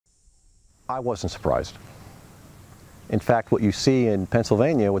I wasn't surprised. In fact, what you see in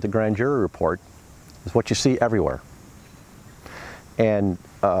Pennsylvania with the grand jury report is what you see everywhere. And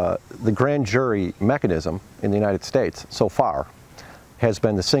the grand jury mechanism in the United States so far has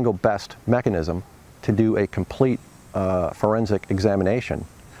been the single best mechanism to do a complete forensic examination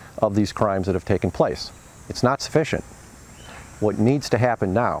of these crimes that have taken place. It's not sufficient. What needs to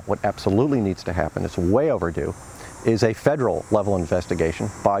happen now, what absolutely needs to happen, it's way overdue, is a federal level investigation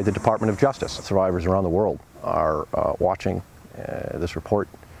by the Department of Justice. Survivors around the world are watching this report,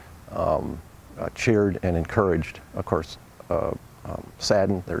 cheered and encouraged, of course,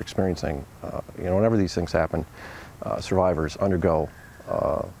 saddened. They're experiencing, whenever these things happen, survivors undergo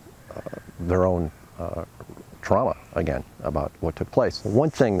their own trauma again about what took place.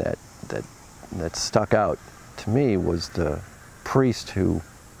 One thing that stuck out to me was the priest who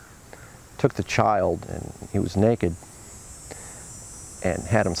took the child, and he was naked, and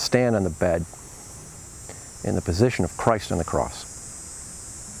had him stand on the bed in the position of Christ on the cross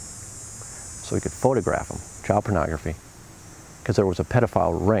so he could photograph him. Child pornography, because there was a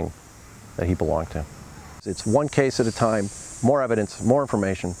pedophile ring that he belonged to. It's one case at a time, more evidence, more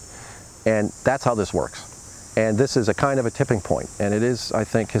information, and that's how this works. And this is a kind of a tipping point, and it is, I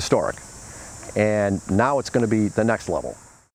think, historic. And now it's going to be the next level.